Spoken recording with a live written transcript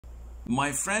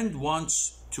My friend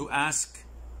wants to ask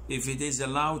if it is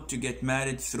allowed to get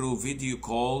married through video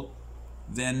call,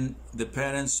 then the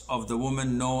parents of the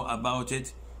woman know about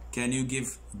it. Can you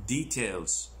give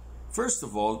details? First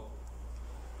of all,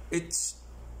 it's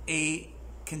a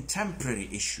contemporary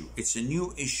issue. It's a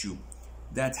new issue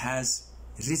that has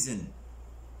risen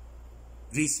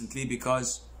recently,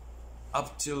 because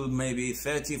up till maybe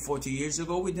 30, 40 years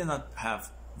ago, we did not have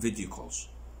video calls.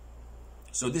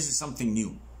 So this is something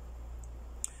new.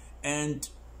 And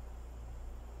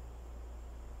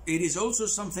it is also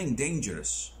something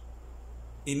dangerous.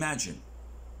 Imagine,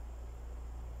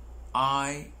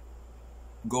 I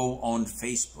go on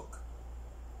Facebook,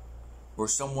 or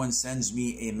someone sends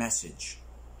me a message,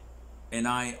 and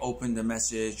I open the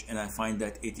message and I find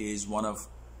that it is one of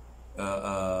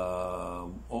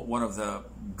the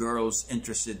girls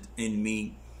interested in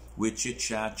me. We chit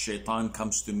chat, shaitan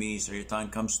comes to me, shaitan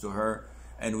comes to her,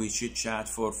 and we chit chat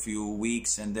for a few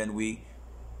weeks, and then we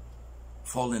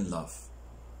fall in love.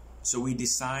 So we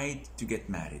decide to get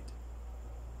married.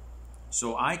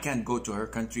 So I can't go to her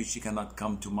country, she cannot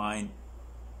come to mine.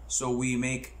 So we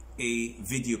make a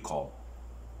video call,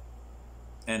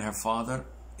 and her father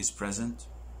is present,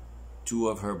 2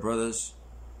 of her brothers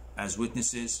as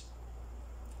witnesses,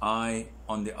 I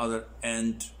on the other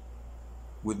end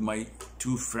with my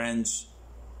 2 friends,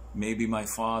 maybe my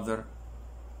father,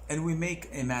 and we make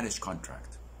a marriage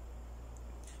contract.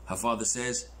 Her father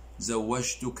says,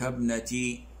 "Zawwajtuka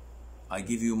ibnati," I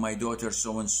give you my daughter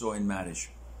so and so in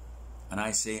marriage. And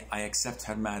I say, I accept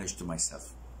her marriage to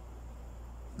myself.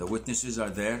 The witnesses are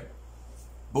there.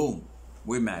 Boom,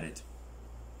 we're married.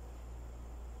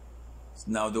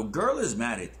 Now the girl is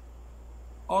married.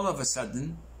 All of a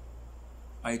sudden,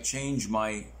 I change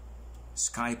my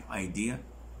Skype ID.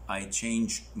 I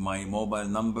change my mobile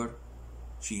number.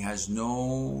 She has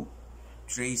no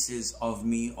traces of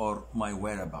me or my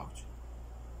whereabouts.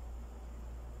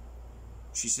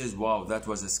 She says, wow, that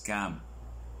was a scam.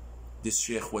 This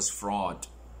sheikh was fraud.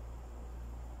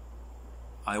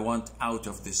 I want out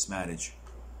of this marriage.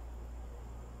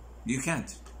 You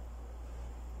can't.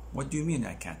 What do you mean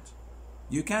I can't?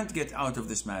 You can't get out of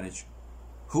this marriage.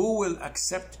 Who will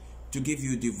accept to give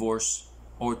you divorce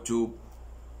or to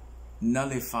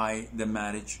nullify the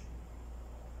marriage?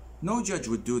 No judge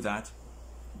would do that.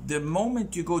 The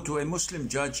moment you go to a Muslim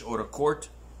judge or a court,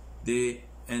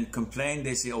 and complain,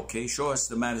 they say, okay, show us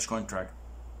the marriage contract.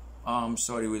 I'm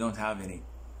sorry, we don't have any.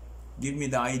 Give me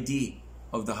the ID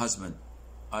of the husband.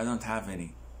 I don't have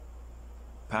any.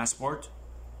 Passport?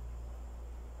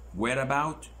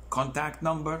 Whereabout? Contact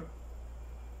number?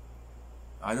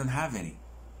 I don't have any.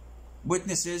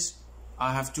 Witnesses?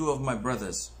 I have 2 of my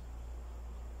brothers.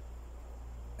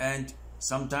 And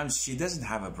sometimes she doesn't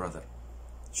have a brother.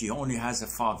 She only has a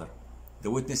father.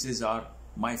 The witnesses are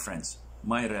my friends,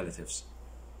 my relatives.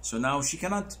 So now she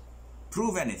cannot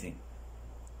prove anything.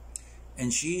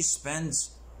 And she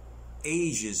spends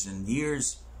ages and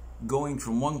years going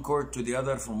from one court to the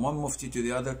other, from one mufti to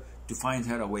the other, to find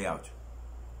her a way out.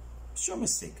 It's your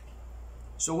mistake.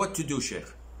 So what to do,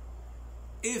 Sheikh?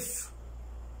 If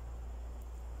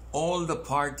all the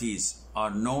parties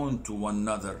are known to one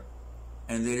another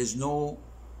and there is no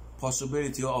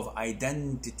possibility of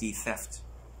identity theft.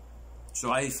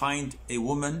 So I find a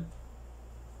woman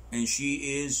and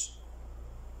she is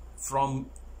from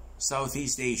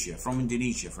Southeast Asia, from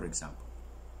Indonesia, for example.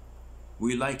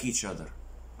 We like each other.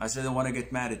 I said, I want to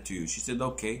get married to you. She said,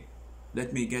 okay,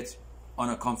 let me get on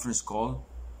a conference call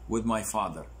with my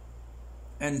father.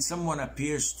 And someone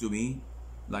appears to me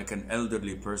like an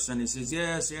elderly person. He says,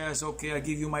 yes, yes, okay, I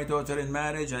give you my daughter in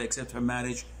marriage. I accept her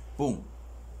marriage. Boom,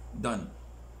 done.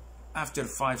 After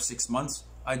 5-6 months,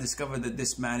 I discovered that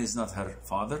this man is not her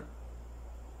father.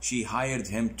 She hired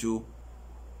him to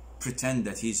pretend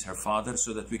that he's her father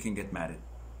so that we can get married.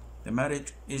 The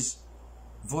marriage is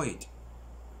void.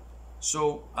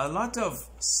 So a lot of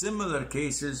similar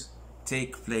cases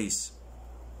take place.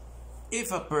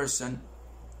 If a person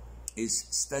is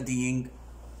studying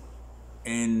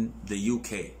in the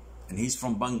UK and he's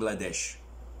from Bangladesh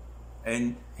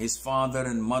and his father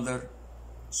and mother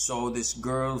saw this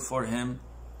girl for him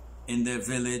in their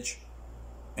village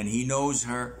and he knows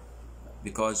her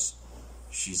because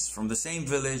she's from the same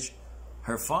village,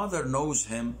 her father knows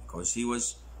him because he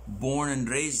was born and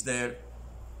raised there.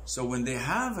 So when they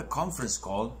have a conference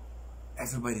call,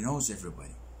 everybody knows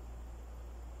everybody.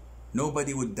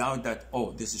 Nobody would doubt that,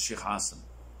 oh, this is Sheikh Asim,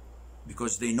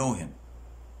 because they know him.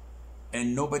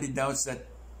 And nobody doubts that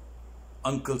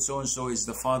Uncle so-and-so is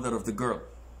the father of the girl,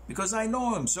 because I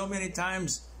know him so many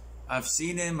times. I've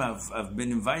seen him, I've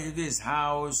been invited to his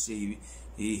house. He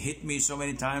hit me so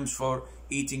many times for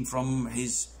eating from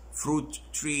his fruit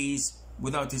trees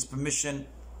without his permission.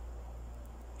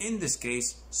 In this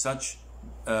case, such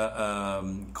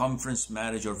conference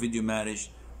marriage or video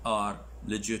marriage are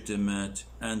legitimate,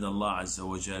 and Allah Azza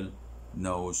wa Jal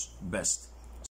knows best.